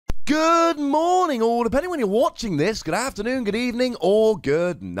Good morning, or depending when you're watching this, good afternoon, good evening, or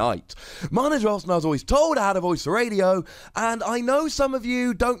good night. My name is Ross, and I was always told I had a voice for radio, and I know some of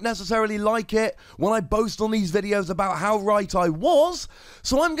you don't necessarily like it when I boast on these videos about how right I was,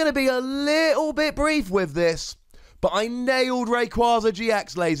 so I'm going to be a little bit brief with this. But I nailed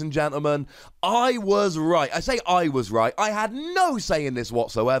Rayquaza-GX, ladies and gentlemen. I was right. I say I was right. I had no say in this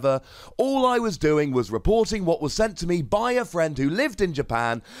whatsoever. All I was doing was reporting what was sent to me by a friend who lived in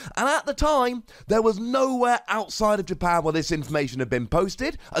Japan. And at the time, there was nowhere outside of Japan where this information had been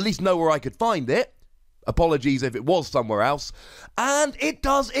posted. At least nowhere I could find it. Apologies if it was somewhere else. And it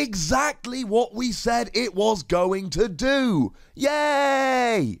does exactly what we said it was going to do.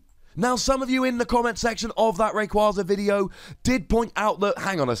 Yay! Now, some of you in the comment section of that Rayquaza video did point out that,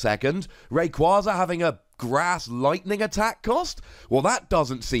 hang on a second, Rayquaza having a grass lightning attack cost? Well, that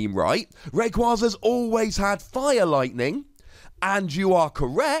doesn't seem right. Rayquaza's always had fire lightning, and you are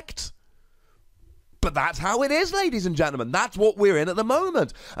correct. But that's how it is, ladies and gentlemen. That's what we're in at the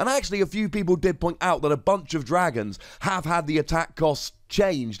moment. And actually, a few people did point out that a bunch of dragons have had the attack costs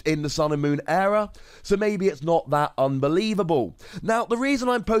changed in the Sun and Moon era, so maybe it's not that unbelievable. Now, the reason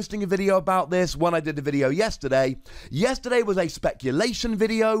I'm posting a video about this when I did the video yesterday was a speculation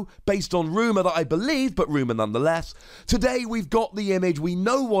video based on rumour that I believe, but rumour nonetheless. Today, we've got the image, we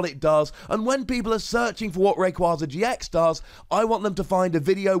know what it does, and when people are searching for what Rayquaza-GX does, I want them to find a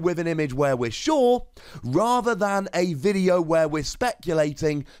video with an image where we're sure, rather than a video where we're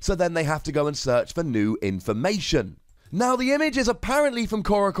speculating, so then they have to go and search for new information. Now, the image is apparently from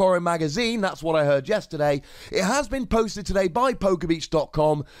Korokoro magazine, that's what I heard yesterday. It has been posted today by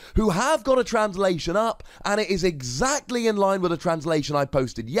Pokebeach.com, who have got a translation up, and it is exactly in line with the translation I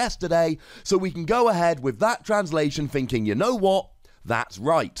posted yesterday, so we can go ahead with that translation thinking, you know what, that's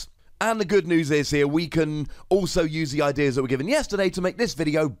right. And the good news is here, we can also use the ideas that were given yesterday to make this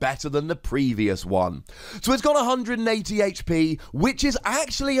video better than the previous one. So it's got 180 HP, which is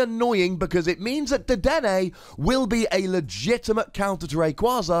actually annoying because it means that Dedenne will be a legitimate counter to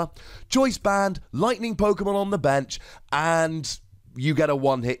Rayquaza, Choice Band, Lightning Pokemon on the bench, and you get a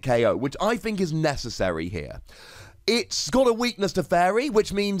one-hit KO, which I think is necessary here. It's got a weakness to Fairy,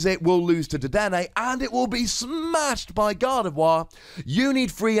 which means it will lose to Dedenne, and it will be smashed by Gardevoir. You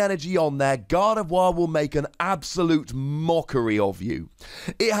need free energy on there. Gardevoir will make an absolute mockery of you.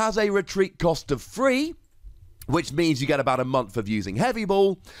 It has a retreat cost of 3, which means you get about a month of using Heavy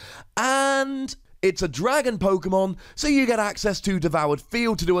Ball, and it's a dragon Pokemon, so you get access to Devoured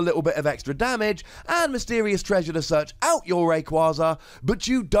Field to do a little bit of extra damage, and Mysterious Treasure to search out your Rayquaza, but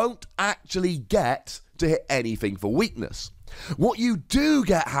you don't actually get to hit anything for weakness. What you do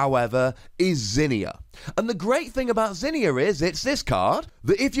get, however, is Zinnia. And the great thing about Zinnia is, it's this card,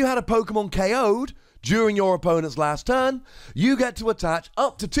 that if you had a Pokemon KO'd during your opponent's last turn, you get to attach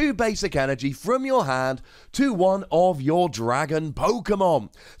up to 2 basic energy from your hand to one of your dragon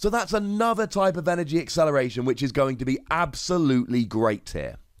Pokemon. So that's another type of energy acceleration, which is going to be absolutely great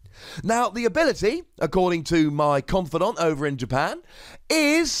here. Now, the ability, according to my confidant over in Japan,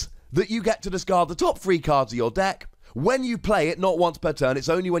 is that you get to discard the top 3 cards of your deck when you play it, not once per turn, it's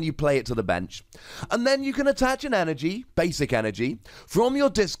only when you play it to the bench. And then you can attach an energy, basic energy, from your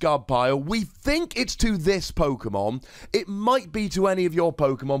discard pile. We think it's to this Pokemon. It might be to any of your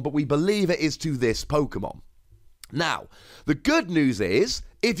Pokemon, but we believe it is to this Pokemon. Now, the good news is,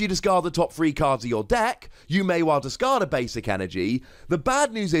 if you discard the top 3 cards of your deck, you may well discard a basic energy. The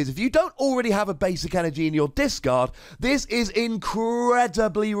bad news is, if you don't already have a basic energy in your discard, this is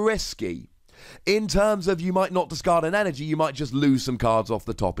incredibly risky. In terms of you might not discard an energy, you might just lose some cards off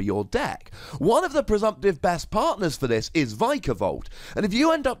the top of your deck. One of the presumptive best partners for this is Vikavolt, and if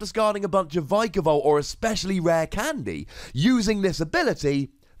you end up discarding a bunch of Vikavolt or especially rare candy using this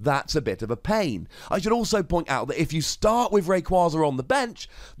ability, that's a bit of a pain. I should also point out that if you start with Rayquaza on the bench,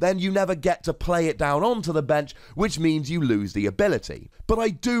 then you never get to play it down onto the bench, which means you lose the ability. But I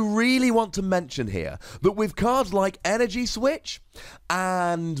do really want to mention here that with cards like Energy Switch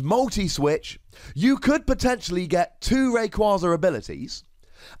and Multi-Switch, you could potentially get 2 Rayquaza abilities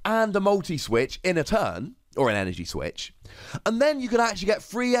and a Multi-Switch in a turn, or an Energy Switch, and then you could actually get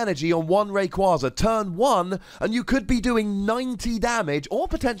free energy on one Rayquaza turn 1, and you could be doing 90 damage, or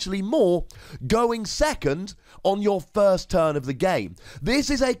potentially more, going second on your first turn of the game. This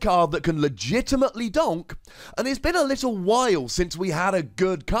is a card that can legitimately donk, and it's been a little while since we had a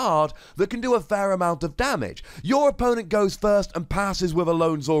good card that can do a fair amount of damage. Your opponent goes first and passes with a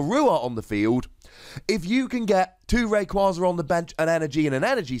lone Zorua on the field. If you can get 2 Rayquaza on the bench, an energy and an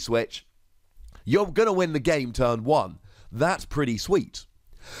Energy Switch, you're going to win the game turn 1. That's pretty sweet.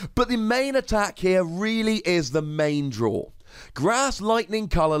 But the main attack here really is the main draw. Grass, lightning,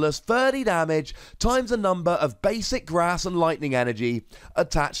 colorless, 30 damage times the number of basic grass and lightning energy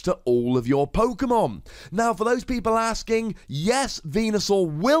attached to all of your Pokemon. Now, for those people asking, yes,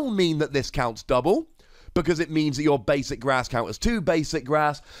 Venusaur will mean that this counts double, because it means that your basic grass count as 2 basic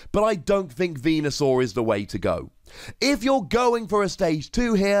grass, but I don't think Venusaur is the way to go. If you're going for a stage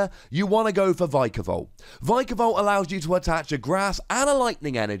 2 here, you want to go for Vikavolt. Vikavolt allows you to attach a grass and a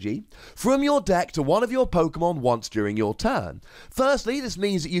lightning energy from your deck to one of your Pokemon once during your turn. Firstly, this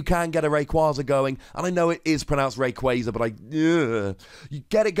means that you can get a Rayquaza going, and I know it is pronounced Rayquaza, but you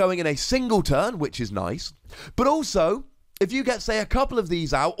get it going in a single turn, which is nice. But also, if you get, say, a couple of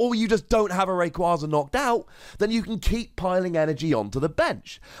these out, or you just don't have a Rayquaza knocked out, then you can keep piling energy onto the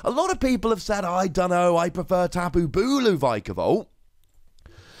bench. A lot of people have said, I don't know, I prefer Tapu Bulu Vikavolt.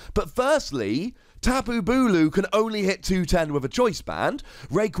 But firstly, Tapu Bulu can only hit 210 with a choice band.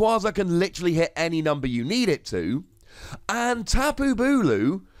 Rayquaza can literally hit any number you need it to. And Tapu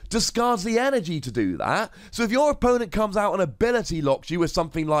Bulu discards the energy to do that. So if your opponent comes out and ability locks you with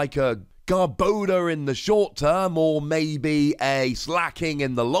something like a Garboda in the short term, or maybe a Slacking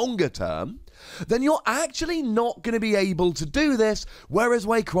in the longer term, then you're actually not going to be able to do this, whereas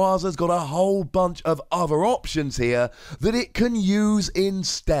Rayquaza's got a whole bunch of other options here that it can use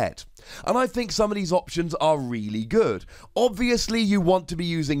instead. And I think some of these options are really good. Obviously, you want to be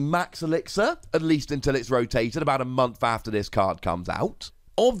using Max Elixir, at least until it's rotated, about a month after this card comes out.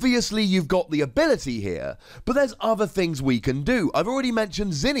 Obviously, you've got the ability here, but there's other things we can do. I've already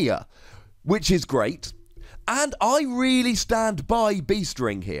mentioned Zinnia, which is great. And I really stand by Beast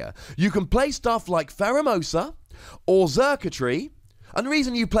Ring here. You can play stuff like Pheromosa or Xurkitree, and the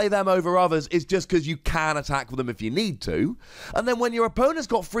reason you play them over others is just because you can attack with them if you need to. And then when your opponent's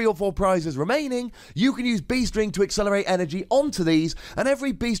got 3 or 4 prizes remaining, you can use Beast Ring to accelerate energy onto these, and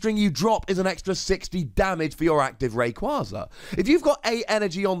every Beast Ring you drop is an extra 60 damage for your active Rayquaza. If you've got 8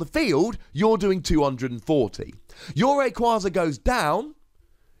 energy on the field, you're doing 240. Your Rayquaza goes down,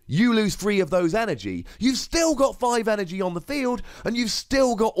 you lose 3 of those energy. You've still got 5 energy on the field, and you've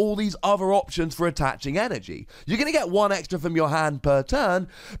still got all these other options for attaching energy. You're going to get 1 extra from your hand per turn,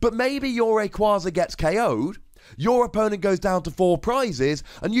 but maybe your Rayquaza gets KO'd, your opponent goes down to 4 prizes,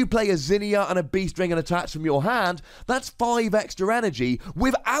 and you play a Zinnia and a Beast Ring and attach from your hand. That's 5 extra energy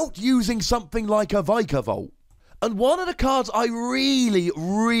without using something like a Vikavolt. And one of the cards I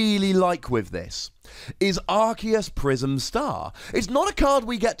really like with this is Arceus Prism Star. It's not a card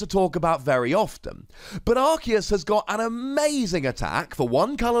we get to talk about very often, but Arceus has got an amazing attack for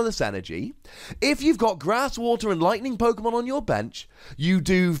 1 colorless energy. If you've got Grass, Water, and Lightning Pokemon on your bench, you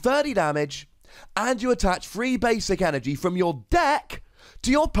do 30 damage, and you attach 3 basic energy from your deck to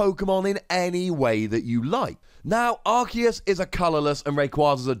your Pokemon in any way that you like. Now, Arceus is a colorless and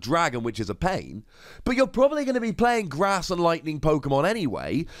Rayquaza's a dragon, which is a pain, but you're probably going to be playing grass and lightning Pokemon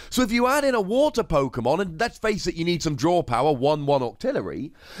anyway, so if you add in a water Pokemon, and let's face it, you need some draw power, 1/1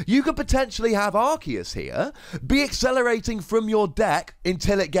 Octillery, you could potentially have Arceus here, be accelerating from your deck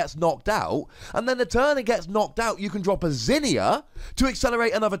until it gets knocked out, and then the turn it gets knocked out, you can drop a Zinnia to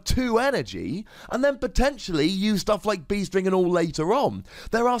accelerate another 2 energy, and then potentially use stuff like Beast Ring and all later on.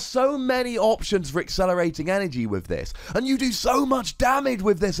 There are so many options for accelerating energy with this, and you do so much damage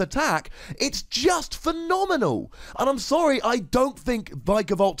with this attack. It's just phenomenal. And I'm sorry, I don't think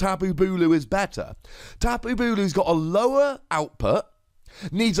Vikavolt Tapu Bulu is better. Tapu Bulu's got a lower output,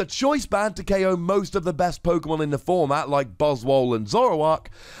 needs a choice band to KO most of the best Pokemon in the format like Buzzwole and Zoroark,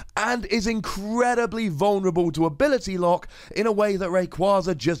 and is incredibly vulnerable to ability lock in a way that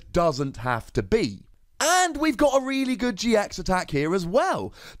Rayquaza just doesn't have to be. And we've got a really good GX attack here as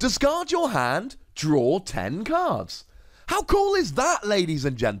well. Discard your hand, draw 10 cards. How cool is that, ladies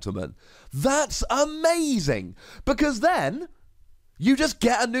and gentlemen? That's amazing, because then you just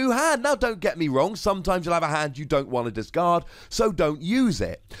get a new hand. Now, don't get me wrong, sometimes you'll have a hand you don't want to discard, so don't use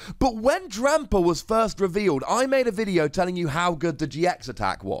it. But when Drampa was first revealed, I made a video telling you how good the GX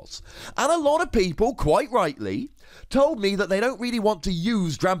attack was. And a lot of people, quite rightly, told me that they don't really want to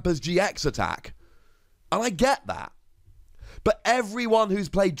use Drampa's GX attack. And I get that. But everyone who's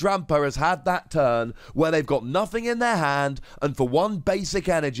played Drampa has had that turn where they've got nothing in their hand, and for 1 basic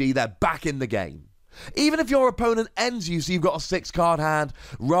energy, they're back in the game. Even if your opponent ends you so you've got a 6-card hand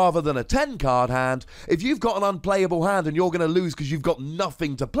rather than a 10-card hand, if you've got an unplayable hand and you're going to lose because you've got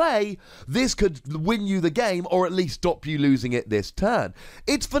nothing to play, this could win you the game or at least stop you losing it this turn.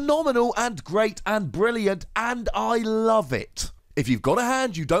 It's phenomenal and great and brilliant, and I love it. If you've got a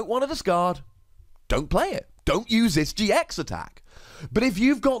hand you don't want to discard, don't play it. Don't use this GX attack. But if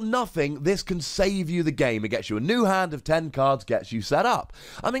you've got nothing, this can save you the game. It gets you a new hand of 10 cards, gets you set up.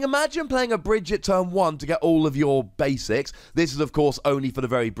 I mean, imagine playing a bridge at turn 1 to get all of your basics. This is, of course, only for the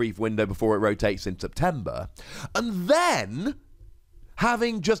very brief window before it rotates in September. And then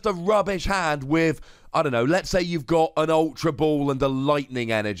having just a rubbish hand with, I don't know, let's say you've got an Ultra Ball and a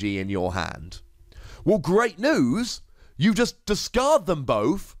Lightning Energy in your hand. Well, great news. You just discard them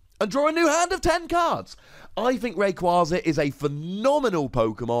both and draw a new hand of 10 cards. I think Rayquaza is a phenomenal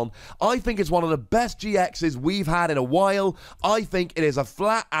Pokemon. I think it's one of the best GXs we've had in a while. I think it is a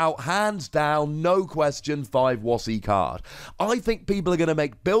flat out, hands down, no question 5 WOSSY card. I think people are going to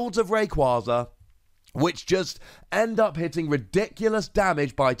make builds of Rayquaza which just end up hitting ridiculous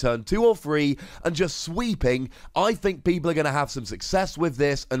damage by turn 2 or 3 and just sweeping. I think people are going to have some success with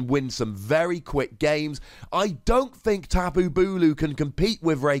this and win some very quick games. I don't think Tapu Bulu can compete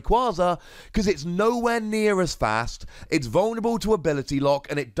with Rayquaza because it's nowhere near as fast, it's vulnerable to ability lock,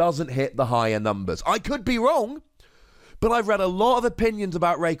 and it doesn't hit the higher numbers. I could be wrong, but I've read a lot of opinions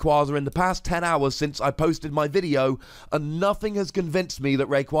about Rayquaza in the past 10 hours since I posted my video, and nothing has convinced me that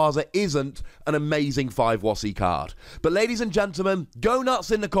Rayquaza isn't an amazing 5 WOSSY card. But ladies and gentlemen, go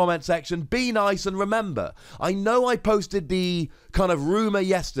nuts in the comment section, be nice, and remember, I know I posted the kind of rumour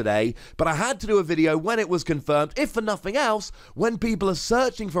yesterday, but I had to do a video when it was confirmed. If for nothing else, when people are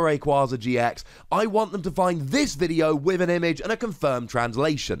searching for Rayquaza-GX, I want them to find this video with an image and a confirmed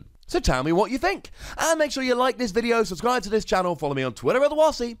translation. So tell me what you think, and make sure you like this video, subscribe to this channel, follow me on Twitter at the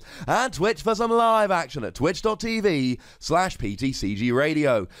Wossy, and Twitch for some live action at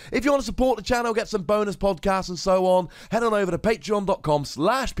twitch.tv/PTCGRadio. If you want to support the channel, get some bonus podcasts and so on, head on over to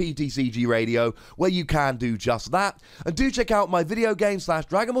patreon.com/PTCGRadio, where you can do just that, and do check out my video game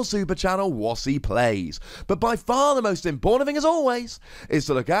 /Dragon Ball Super channel, Wossy Plays. But by far the most important thing, as always, is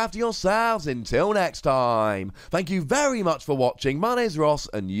to look after yourselves until next time. Thank you very much for watching. My name's Ross,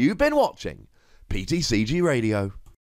 and you've been watching PTCG Radio.